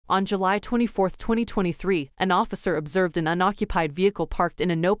On July 24, 2023, an officer observed an unoccupied vehicle parked in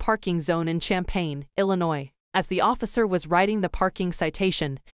a no-parking zone in Champaign, Illinois. As the officer was writing the parking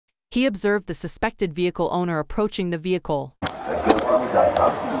citation, he observed the suspected vehicle owner approaching the vehicle.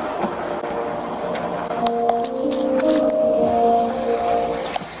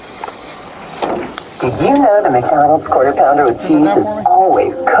 Did you know the McDonald's quarter pounder with cheese is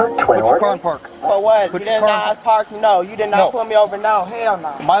always cooked when ordering? For what? You did not park? No, you did not pull me over. No, hell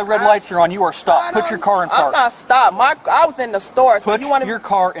no. My red lights are on. You are stopped. Put your car in park. I'm not stopped. I was in the store. So Put you want your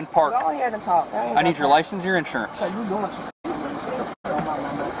car in park. Go ahead and talk. I need your license, your insurance. So you doing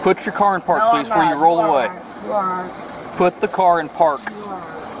Put your car in park, please, before you roll away. You are right. Put the car in park. You are right.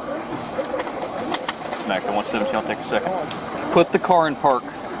 Back to 117. I'll take a second. Put the car in park.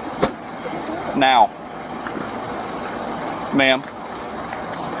 Now. Ma'am.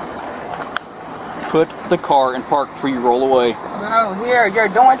 Put the car in park before you roll away. No, here, you're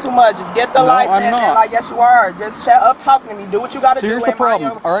doing too much. Just get the license. I'm not. Like, yes, you are. Just shut up talking to me. Do what you got to do. Here's the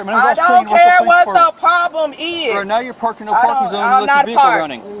problem. All right, I don't care what the problem is. All right, now you're parked in no parking zone. I'm You left your vehicle parked.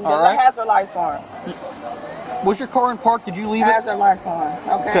 running. There's All right. a hazard lights on. Was your car in park? Did you leave it? Hazard lights on.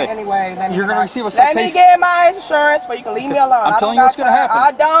 Okay. Anyway, you're going to receive a citation. Let me get my insurance, but you can leave me alone. I'm telling you what's going to happen.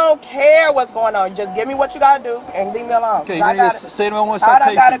 I don't care what's going on. Just give me what you got to do and leave me alone. Okay, you're going to get a state of Illinois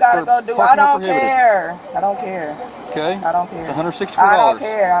citation. I gotta go do. I don't care. I don't care. Okay. I don't care. It's $164. I don't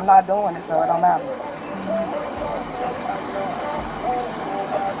care. I'm not doing it, so it don't matter.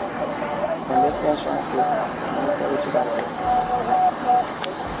 And this insurance, what you got to do.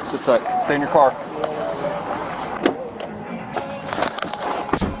 Sit tight. Stay in your car.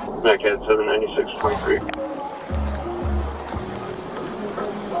 Backhead 796.3.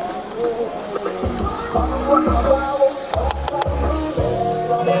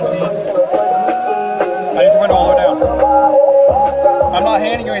 I need your window all the way down. I'm not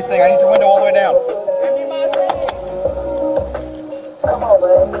handing you anything. I need your window all the way down.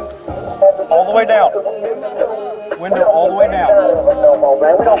 All the way down. Window all the way down.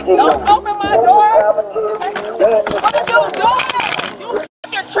 Don't open my door. What are you doing? You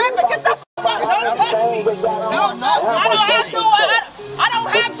fucking tripping. Get the fuck out. Don't touch me. Don't touch me. I don't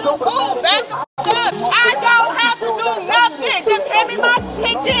have to pull back the fuck up. I don't have to do nothing. Just hand me my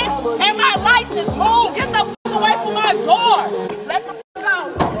ticket and my license. Move. Get the fuck away from my door. Let the fuck out.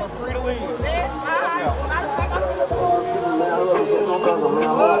 You're free to leave.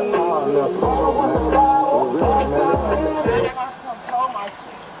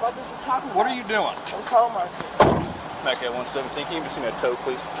 What are you doing? I'm towing my shit. Back at 117. Can you give me that tow,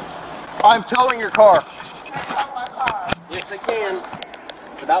 please? I'm towing your car. Tow my car. Yes, I can.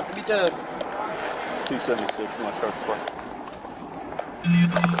 It's about to be towed. 276. You want to start this way?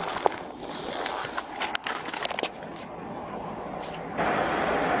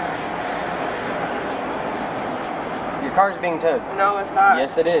 Your car's being towed. No, it's not.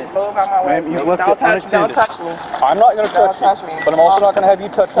 Yes, it is. Move out my way. Ma'am, you left Don't it touch me. Don't unattended. touch me. I'm not going to Don't touch touch you. me. But I'm also not going to have you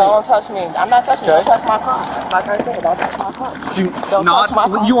touch me. Don't touch me. I'm not touching you. Okay. Don't touch my car. Like I said, don't touch my car. Don't touch my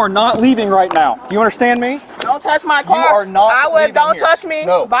car. You are not leaving right now. You understand me? Don't touch my car. You are not I would. leaving Don't here. touch me.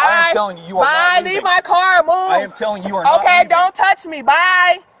 No, Bye. I am telling you, you are Bye. not leaving. Leave my car. Move. I am telling you, you are not Okay. leaving. Don't touch me.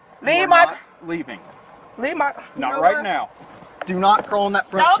 Bye. Leave my. Not leaving. Leave my. Not right now. Do not crawl in that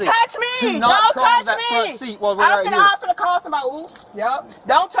front Don't seat. touch me. Do not Don't crawl in touch that me. front seat while we're I'm right here. finna call somebody. Ooh. Yep.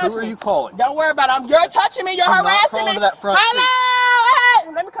 Don't touch me. Who are you calling? Don't worry about it. You're touching me. You're Do not harassing crawl me. into that front Hello.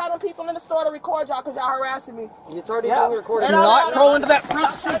 Hey. Let me call them people in the store to record y'all because y'all harassing me. It's already being recorded. Do not crawl into that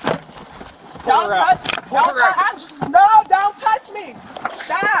front seat. Don't touch me. No, don't touch me.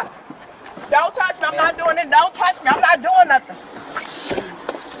 Stop. Don't touch me. I'm not doing it. Don't touch me. I'm not doing nothing.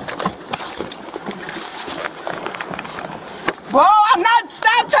 Bro, I'm not.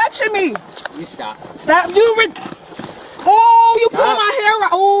 Stop touching me. You stop. Stop. Oh, you pull my hair out.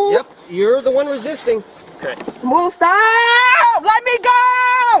 Oh. Yep, you're the one resisting. Okay. Move. Stop. Let me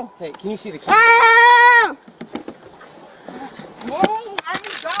go. Hey, can you see the key? Ah. Move. Let me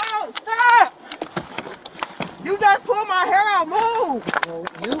go. Stop. You just pulled my hair out. Move. Well,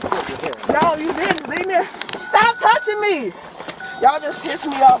 you pulled your hair out. No, you didn't. Leave me. Stop touching me. Y'all just pissed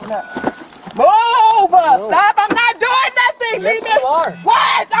me off now. Move! No. Stop! I'm not doing nothing! Yes, Leave me! you are.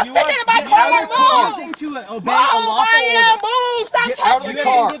 What? I'm sticking in my car! Move! Refusing to obey Move! a lawful I am! order. Move! Stop Get out of touching the me!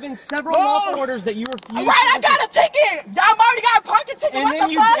 car. You have been given several lawful orders that you refuse. Right, I got a ticket! Y'all already got a parking ticket! And What then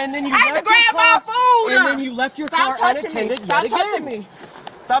the you fuck? and then you I had left to grab your my car, food! and then you left your car unattended Stop yet touching again. me!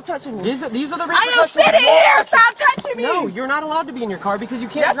 Stop touching me! These are the I am repercussions. sitting here! Stop touching me! No, you're not allowed to be in your car because you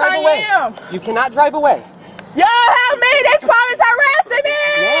can't Yes, drive away. I am! You cannot drive away. Y'all help me! These police harassing me!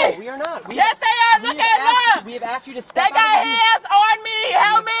 No, we are not. Yes, they are! Look at them! We have asked you to They step got out of the hands on me!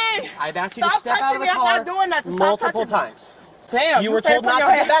 Help me! I've asked you to Stop step out of the touching me. car I'm not doing nothing. Stop multiple touching me. times. Damn, You were stay told putting not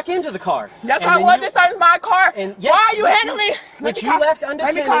your to get hand- back into the car. Yes, And I then was. you- This is my car. And Why are you but handling me? But you left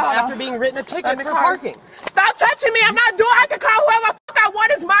unattended after being written a ticket for parking. Stop touching me. I'm not doing. I can call whoever the fuck I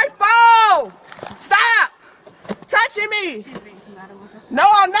want. It's my phone. Stop touching me. No,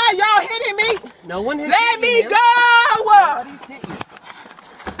 I'm not. Y'all hitting me. No one hit you. Let me go. Nobody's hit you.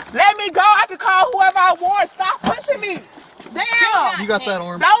 Let me go. I can call whoever I want. Stop pushing me. Damn. You got that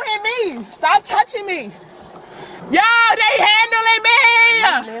arm? Don't hit me. Stop touching me. Yo, they handling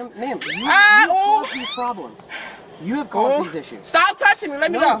me. Ma'am, you have caused these problems. You have caused these issues. Stop touching me.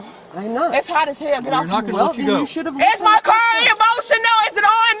 Let me go. I'm not. It's hot as hell. Get off not me. gonna let you go. You should have. Is my car emotional? Is it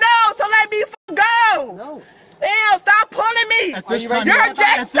on? No. So let me go. No. Damn, stop pulling me. At this you time, ready? You're At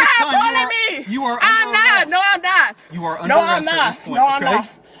Jack. at this Stop time, pulling me. you are I'm under not. arrest. No, I'm not. You are under No, I'm arrest at not. this point, No, I'm okay? not.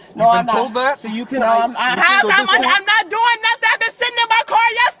 No, You've I'm been not. told that? So you can. No, I'm not doing nothing. I've been sitting in my car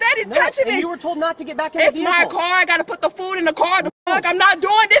yesterday. He's touching me. And you were told not to get back in the It's vehicle. my car. I gotta put the food in the car. The fuck? I'm not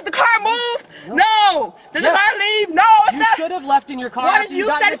doing this. The car moved. No. Did the Yes. car leave? No, it's You not. should have left in your car. What after is you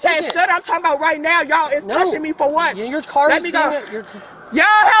got said? your Saying ticket. shut up. I'm talking about right now. Y'all is No. touching me for what? Your car Let is me go. being-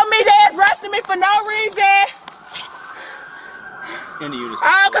 Y'all help me. They're arresting me for no reason.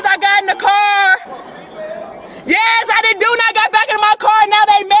 Oh, because I got in the car. Yes, I didn't do nothing. I got back in my car. Now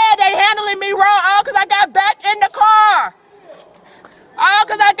they mad. They handling me wrong. Oh, because I got back in the car. Oh,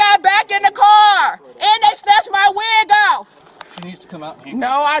 because I got back in the car. And they snatched my wig off. She needs to come out and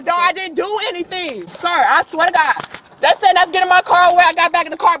No, I don't. I didn't do anything. Sir, I swear to God. They said I was getting my car away. I got back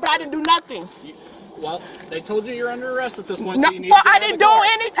in the car, but I didn't do nothing. Well, they told you you're under arrest at this point, No, so you need but to get I out of didn't the do car.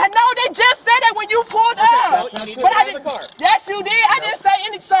 anything. No, they just said that when you pulled up. well, you need to But get I out of the didn't. car. Yes, you did. I didn't say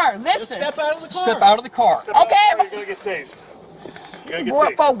any, sir. Listen. Step out of the car. Step out of the car. Okay, You're gonna get tased. You're gonna get Boy,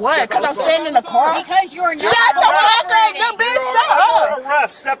 tased. for what? Because I'm standing in the car? Because you're not Shut the fuck up, you bitch. Shut You're up. under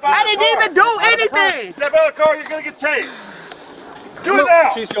arrest. Step out I of the didn't car. even do anything. Step out of the car. You're gonna get tased. Do it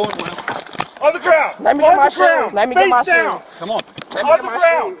now. She's going with him. On the ground. Let me On get my the ground. shoes. Let me get my Face down. shoes. Come on. Let me On get the my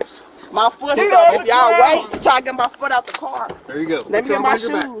ground. shoes. My foot's Get up. on If the y'all ground. wait until I get my foot out the car. There you go. Let me get my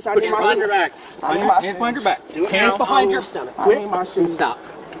shoes. I need my shoes. back. I need my Hands behind your back. Do it Hands now. behind your stomach. I need my shoes. Stop.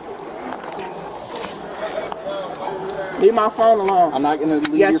 Leave my phone alone. I'm not going to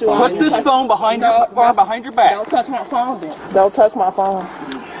leave Yes, your you phone. are. Put this phone behind No, your behind your back. Don't touch my phone then. Don't touch my phone.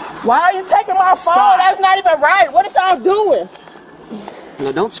 Why are you taking my phone? Stop. That's not even right. What is y'all doing?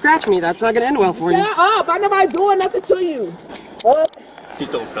 No, don't scratch me. That's not gonna end well for you. Shut up. I nobody doing nothing to you. Up. She's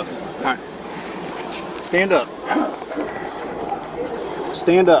still tough. All right. Stand up.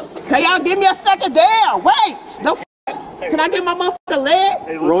 Stand up. Hey, y'all give me a second down. Wait. No. Can I get my motherfucking leg?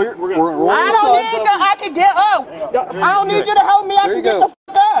 Hey, Roll your. we're Roll I your don't side. need you. I can get up. I don't need you to help me. I There can you get go. the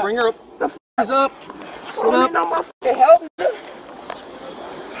fuck up. Bring her up. Hands up. I Sit don't up. need no motherfucking help.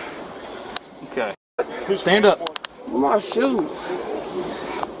 Okay. Stand up. My shoes.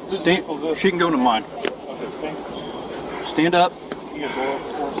 Stand. She can go to mine. Stand up.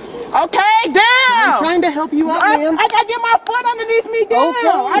 Okay, down. I'm trying to help you out, ma'am. I gotta get my foot underneath me down.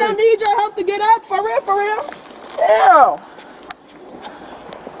 Okay. I don't need your help to get up. For real, for real. Damn.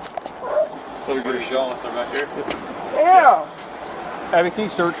 Damn. Abby, can you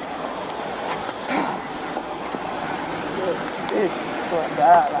search?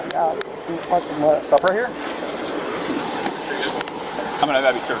 Stop right here. I'm gonna have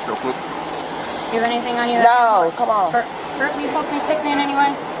Abby search real quick. Do you have anything on you? No, come on. Hurt me, poke me, sick me in any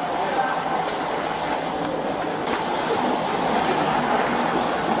way?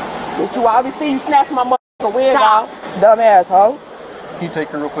 Did you obviously snatched my motherfucking wig off? Dumbass hoe. Can you take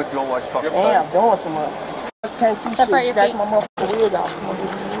her real quick? You'll watch talk. Damn, doing some much. Can't see Separate shit. your Snatched feet. my motherfucking wig off.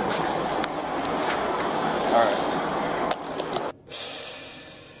 All right.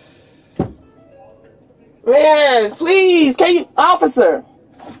 Yes, please. Can you, officer?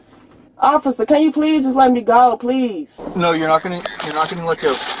 Officer, can you please just let me go, please? No, you're not gonna let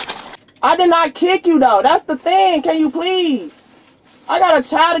go. I did not kick you though. That's the thing. Can you please? I got a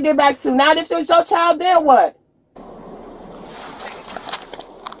child to get back to. Now if it's your child, then what?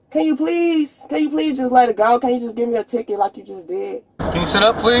 Can you please just let it go? Can you just give me a ticket like you just did? Can you sit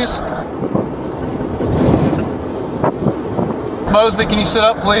up, please? Mosby, can you sit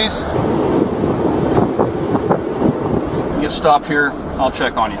up, please? Get stopped here. I'll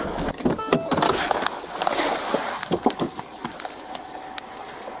check on you.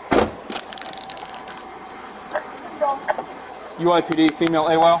 UIPD, female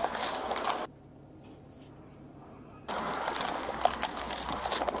AWOL.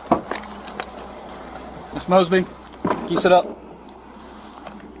 Miss Mosby, can you sit up?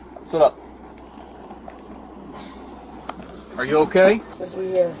 Sit up. Are you okay? Yes, we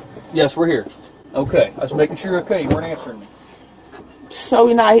here. Yes, we're here. Okay, I was making sure you're okay. You weren't answering me. So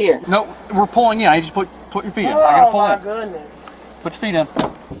we not here. No, we're pulling in. I just put your feet in. I Oh gotta pull my in. goodness. Put your feet in.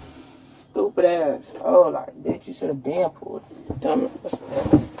 Stupid ass. Oh, like, bitch, you should have been pulled. Dumb.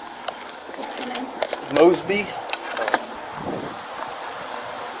 Mosby.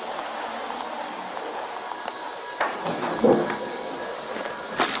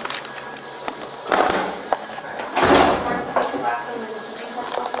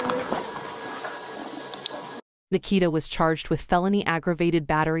 Nikita was charged with felony aggravated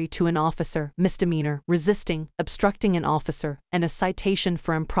battery to an officer, misdemeanor, resisting, obstructing an officer, and a citation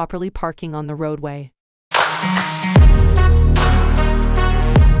for improperly parking on the roadway.